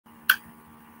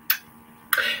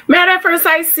Married at First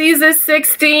Sight season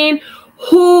 16.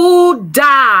 Who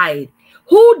died?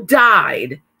 Who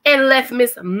died and left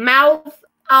Miss Mouth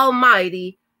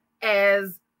Almighty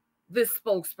as the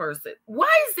spokesperson? Why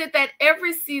is it that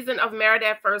every season of Married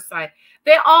at First Sight,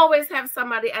 they always have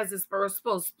somebody as this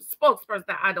spokesperson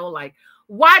that I don't like?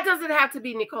 Why does it have to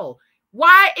be Nicole?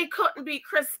 Why it couldn't be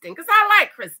Kristen? Because I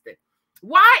like Kristen.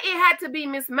 Why it had to be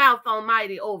Miss Mouth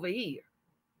Almighty over here,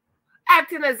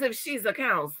 acting as if she's a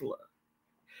counselor?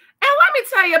 And let me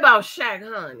tell you about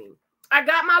SHAQ, honey. I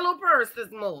got my little purse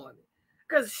this morning.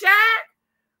 Because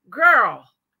SHAQ, girl,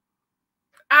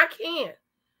 I can't.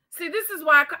 See, this is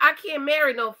why I can't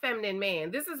marry no feminine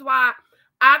man. This is why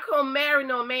I can't marry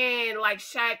no man like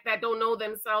SHAQ that don't know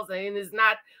themselves and is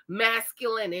not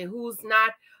masculine and who's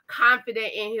not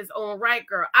confident in his own right,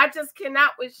 girl. I just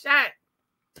cannot with SHAQ.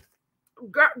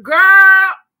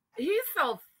 Girl, he's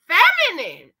so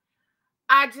feminine.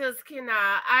 I just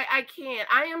cannot. I can't.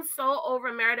 I am so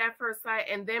over Married at First Sight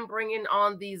and then bringing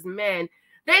on these men.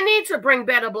 They need to bring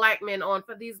better black men on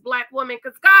for these black women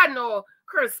because God knows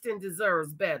Kristen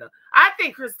deserves better. I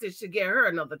think Kristen should get her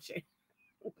another chance.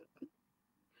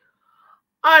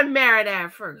 On Married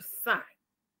at First Sight.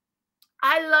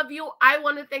 I love you. I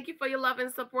want to thank you for your love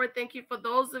and support. Thank you for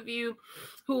those of you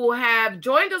who have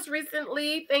joined us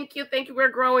recently. Thank you. Thank you. We're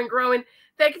growing.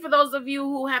 Thank you for those of you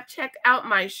who have checked out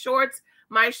my shorts.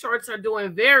 My shorts are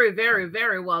doing very, very,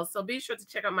 very well. So be sure to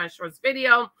check out my shorts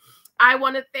video. I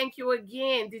want to thank you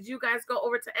again. Did you guys go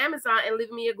over to Amazon and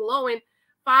leave me a glowing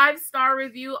 5-star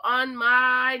review on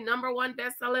my #1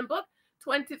 best-selling book,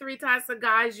 23 Types of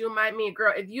Guys You Might Meet?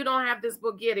 Girl, if you don't have this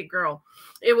book, get it, girl.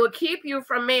 It will keep you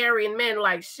from marrying men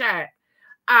like SHAQ.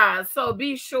 So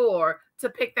be sure to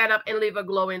pick that up and leave a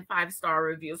glowing 5-star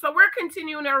review. So we're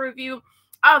continuing our review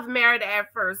of Married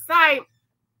at First Sight.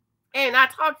 And I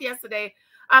talked yesterday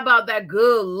about that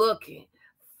good-looking,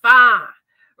 fine,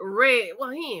 red.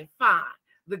 Well, he ain't fine.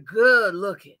 The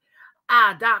good-looking,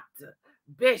 doctor,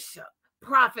 bishop,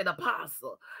 prophet,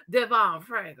 apostle, Devon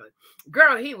Franklin.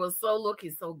 Girl, he was so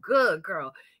looking so good,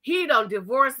 girl. He done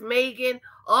divorced Megan.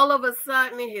 All of a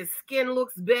sudden, his skin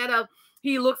looks better.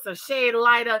 He looks a shade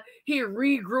lighter. He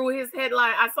regrew his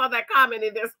headline. I saw that comment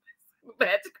in this.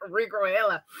 Regrow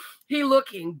hairline. He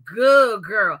looking good,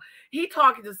 girl. He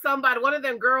talking to somebody, one of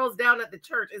them girls down at the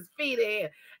church, is feet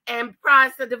ahead. And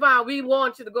Price said, Devon, we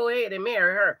want you to go ahead and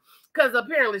marry her because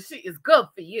apparently she is good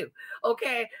for you.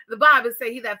 Okay? The Bible says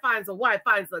he that finds a wife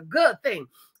finds a good thing.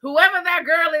 Whoever that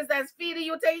girl is that's feeding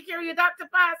you, taking care of you, Dr.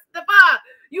 Devon,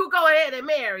 you go ahead and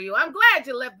marry you. I'm glad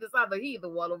you left this other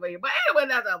heathen one over here. But anyway,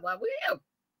 that's not what we have.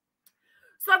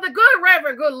 So the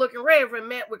good-looking Reverend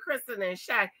met with Kristen and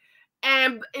SHAQ.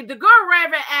 And the good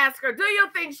Reverend asked her, do you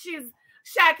think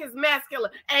SHAQ is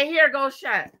masculine? And here goes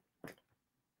SHAQ.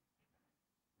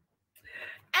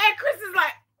 And Chris is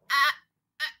like,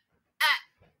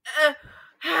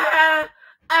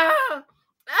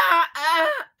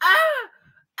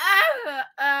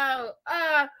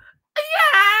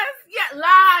 yes,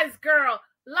 lies, girl.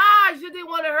 Lies. You didn't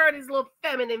want to hurt his little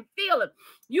feminine feeling.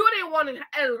 You didn't want to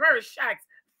hurt SHAQ's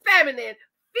feminine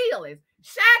feelings.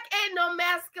 SHAQ ain't no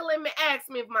masculine man. Ask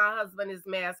me if my husband is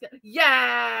masculine.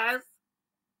 Yes.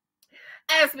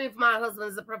 Ask me if my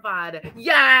husband is a provider.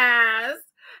 Yes.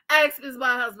 Ask me if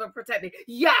my husband protect me.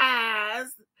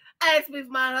 Yes. Ask me if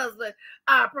my husband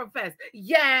profess.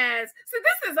 Yes. See,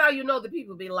 this is how you know the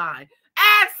people be lying.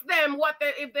 Ask them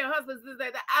if their husbands is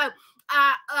that.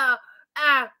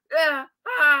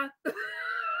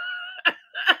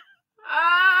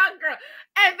 Girl.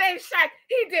 And then SHAQ,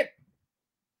 he did.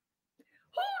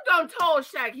 Who done told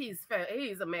SHAQ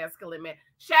he's a masculine man?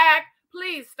 SHAQ,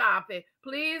 please stop it.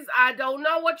 Please, I don't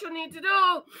know what you need to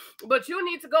do, but you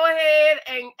need to go ahead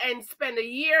and spend a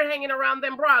year hanging around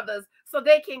them brothers so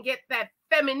they can get that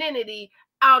femininity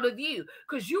out of you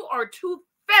because you are too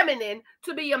feminine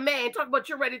to be a man. Talk about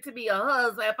you're ready to be a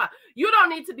husband. You don't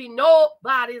need to be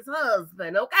nobody's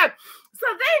husband, okay? So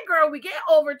then, girl, we get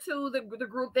over to the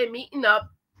group. They're meeting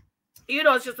up. You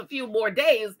know, it's just a few more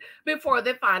days before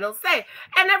the final say.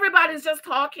 And everybody's just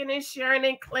talking and sharing.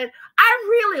 And Clint, I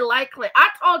really like Clint. I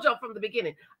told y'all from the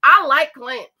beginning, I like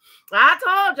Clint. I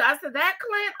told you, I said, that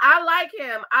Clint, I like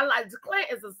him. Clint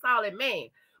is a solid man.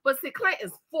 But see, Clint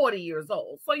is 40 years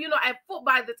old. So, you know,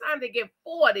 by the time they get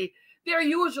 40, they're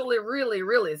usually really,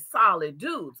 really solid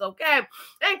dudes, okay? And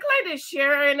Clayton is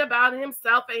sharing about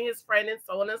himself and his friend and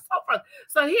so on and so forth.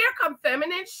 So here come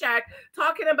feminine SHAQ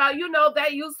talking about, you know,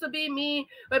 that used to be me,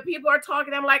 but people are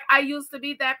talking, I'm like, I used to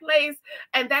be that place,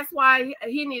 and that's why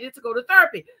he needed to go to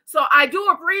therapy. So I do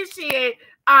appreciate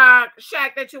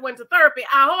SHAQ that you went to therapy.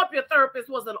 I hope your therapist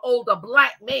was an older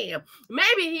Black man.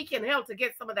 Maybe he can help to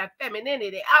get some of that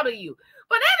femininity out of you.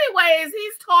 But anyways,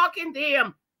 he's talking to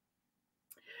him.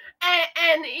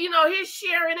 And you know, he's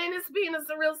sharing, and it's being a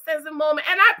real sensitive moment.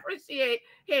 And I appreciate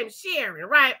him sharing,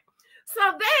 right? So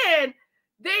then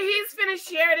he's finished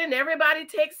sharing, and everybody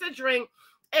takes a drink.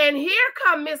 And here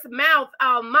come Miss Mouth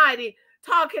Almighty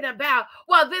talking about,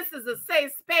 well, this is a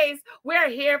safe space. We're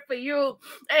here for you.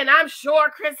 And I'm sure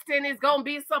Kristen is going to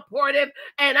be supportive.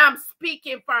 And I'm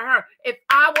speaking for her. If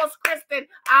I was Kristen,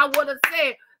 I would have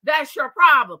said, that's your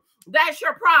problem. That's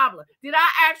your problem. Did I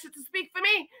ask you to speak for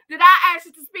me? Did I ask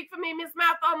you to speak for me, Miss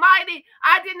Mouth Almighty?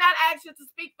 I did not ask you to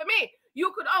speak for me.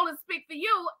 You could only speak for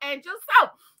you and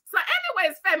yourself. So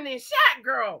anyways, feminine SHAQ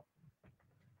girl.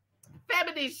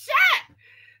 Feminine SHAQ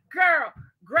girl.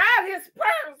 Grab his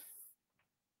purse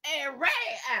and ran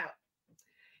out.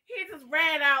 He just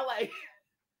ran out like...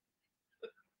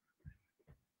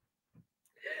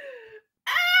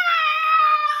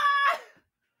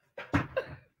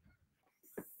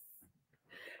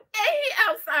 And he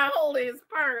outside holding his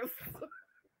purse.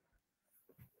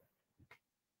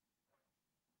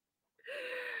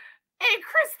 And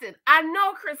Kristen, I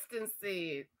know Kristen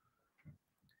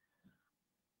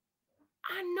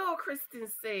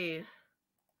said,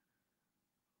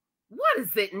 what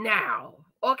is it now?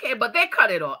 Okay, but they cut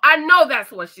it off. I know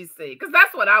that's what she said, because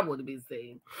that's what I would be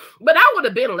saying. But I would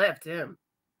have been left him.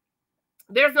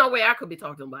 There's no way I could be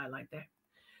talking about it like that.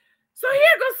 So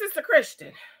here goes Sister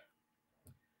Christian.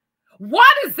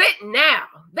 What is it now?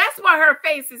 That's what her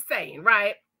face is saying,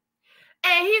 right?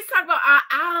 And he's talking about,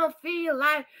 I don't feel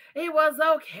like it was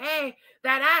okay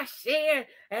that I shared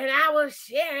and I was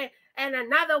sharing and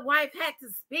another wife had to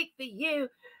speak for you.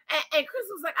 And Chris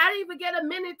was like, I didn't even get a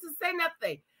minute to say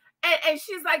nothing. And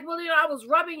she's like, well, you know, I was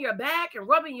rubbing your back and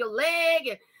rubbing your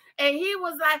leg. And he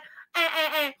was like,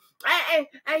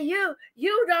 and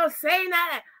you don't say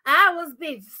nothing. I was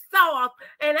being soft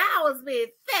and I was being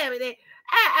feminine.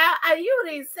 You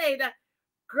didn't say that.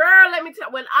 Girl, let me tell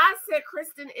you, when I said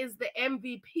Kristen is the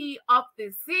MVP of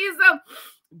this season,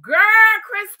 girl,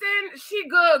 Kristen, she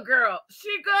good, girl.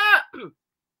 She good.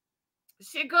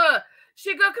 She good.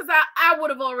 She good, because I would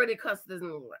have already cussed this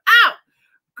one out.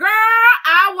 Girl,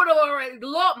 I would have already,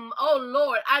 oh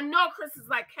Lord, I know Chris is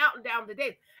like counting down the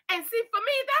days. And see, for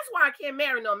me, that's why I can't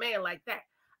marry no man like that.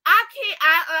 I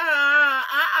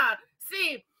can't,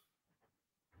 see,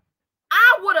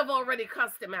 I would have already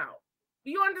cussed him out.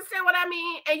 You understand what I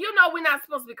mean? And you know we're not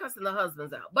supposed to be cussing the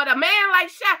husbands out. But a man like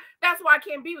SHAQ, that's why I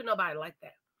can't be with nobody like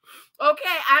that.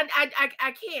 Okay?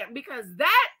 I can't, because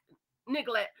that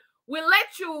neglect will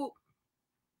let you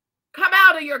come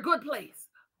out of your good place.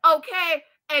 Okay?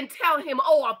 And tell him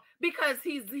off because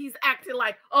he's acting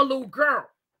like a little girl.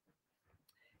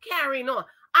 Carrying on.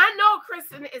 I know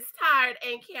Kristen is tired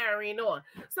and carrying on.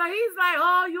 So he's like,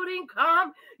 oh, you didn't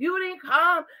come,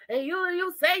 and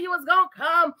you say you was gonna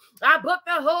come. I booked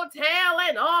the hotel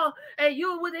and all, and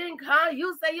you didn't come.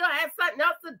 You say you had something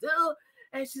else to do.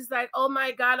 And she's like, oh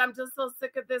my God, I'm just so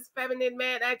sick of this feminine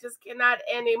man. I just cannot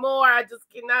anymore. I just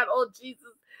cannot. Oh,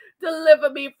 Jesus, deliver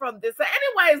me from this. So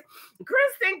anyways,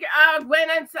 Kristen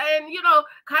went and saying, you know,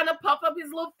 kind of puff up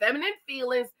his little feminine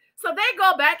feelings. So they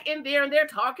go back in there and they're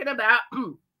talking about,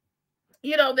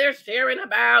 you know, they're sharing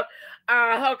about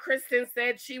how Kristen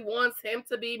said she wants him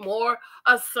to be more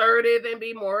assertive and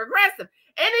be more aggressive.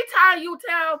 Anytime you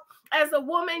tell, as a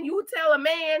woman, you tell a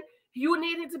man you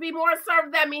need him to be more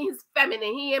assertive, that means he's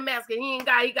feminine. He ain't masculine.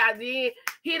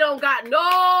 He don't got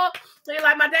no,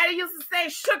 like my daddy used to say,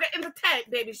 sugar in the tank,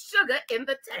 baby, sugar in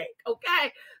the tank,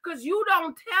 okay? Because you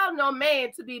don't tell no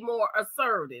man to be more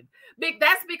assertive.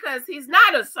 That's because he's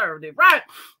not assertive, right?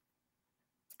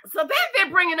 So then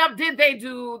they're bringing up, did they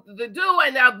do the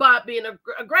and about being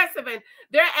aggressive? And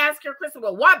they're asking Kristen,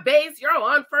 well, what base? You're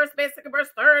on first base, second base,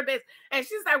 third base. And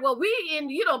she's like, well, we in,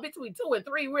 you know, between 2 and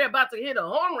 3, we're about to hit a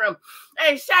home run.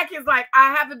 And SHAQ is like,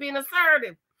 I haven't been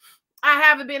assertive. I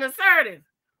haven't been assertive.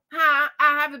 Huh?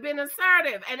 I haven't been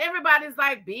assertive. And everybody's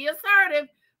like, be assertive.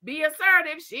 Be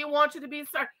assertive. She wants you to be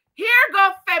assertive. Here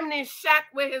go feminine SHAQ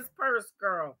with his purse,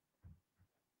 girl.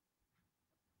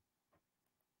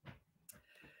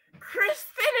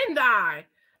 Kristen and I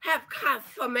have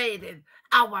consummated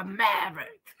our marriage.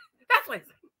 That's what he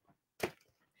said.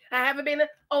 I haven't been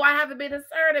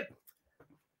assertive.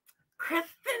 Kristen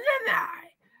and I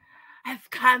has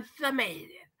consummated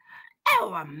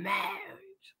our marriage.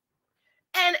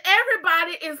 And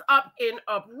everybody is up in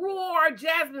uproar.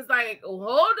 Jasmine's like,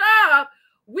 hold up.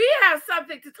 We have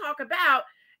something to talk about.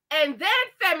 And then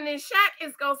Feminine SHAQ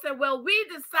is going to say, well, we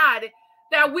decided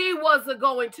that we wasn't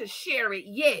going to share it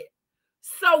yet.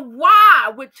 So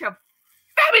why, with your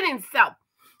feminine self,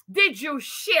 did you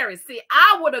share it? See,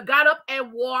 I would have got up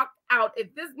and walked out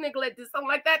if this nigga did something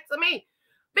like that to me.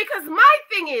 Because my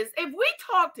thing is, if we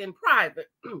talked in private,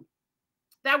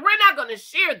 that we're not going to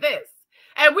share this,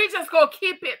 and we just going to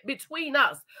keep it between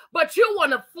us, but you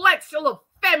want to flex your little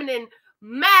feminine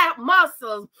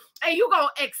muscles, and you going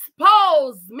to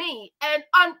expose me and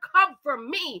uncover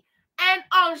me and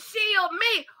unshield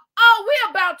me. Oh,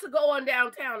 we're about to go on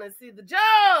downtown and see the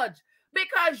judge,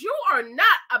 because you are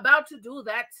not about to do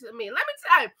that to me. Let me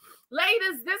tell you,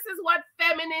 ladies, this is what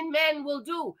feminine men will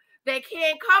do. They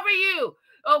can't cover you,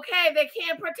 okay? They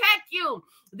can't protect you.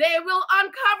 They will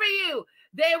uncover you.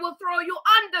 They will throw you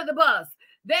under the bus.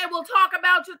 They will talk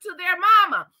about you to their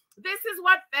mama. This is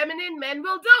what feminine men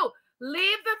will do.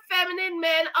 Leave the feminine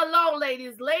men alone,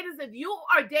 ladies. Ladies, if you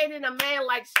are dating a man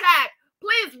like SHAQ,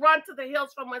 please run to the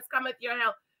hills from whence cometh your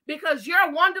help, because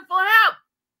your wonderful help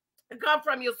come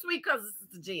from your sweet cousin,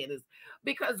 Sister Janice.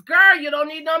 Because, girl, you don't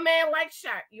need no man like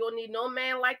SHAQ. You don't need no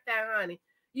man like that, honey.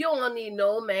 You don't need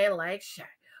no man like SHAQ.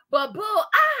 But, boo,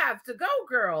 I have to go,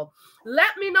 girl.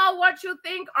 Let me know what you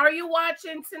think. Are you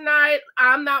watching tonight?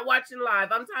 I'm not watching live.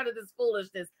 I'm tired of this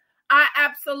foolishness. I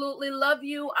absolutely love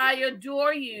you. I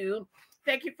adore you.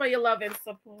 Thank you for your love and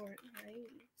support.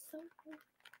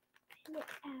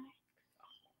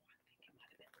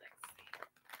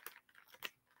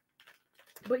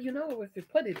 But you know, if you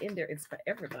put it in there, it's for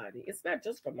everybody. It's not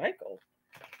just for Michael,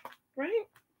 right?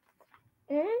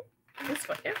 It's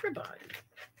for everybody.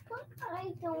 But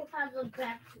I don't have a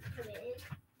bag to put it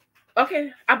in.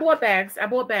 Okay, I bought bags. I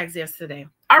bought bags yesterday.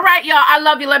 All right, y'all. I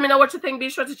love you. Let me know what you think. Be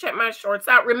sure to check my shorts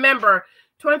out. Remember,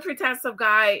 23 Tasks of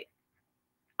Guy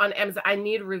on Amazon. I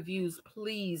need reviews.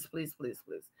 Please, please, please,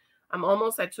 please. I'm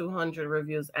almost at 200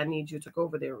 reviews. I need you to go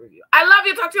over there and review. I love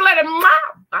you. Talk to you later.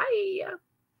 Bye.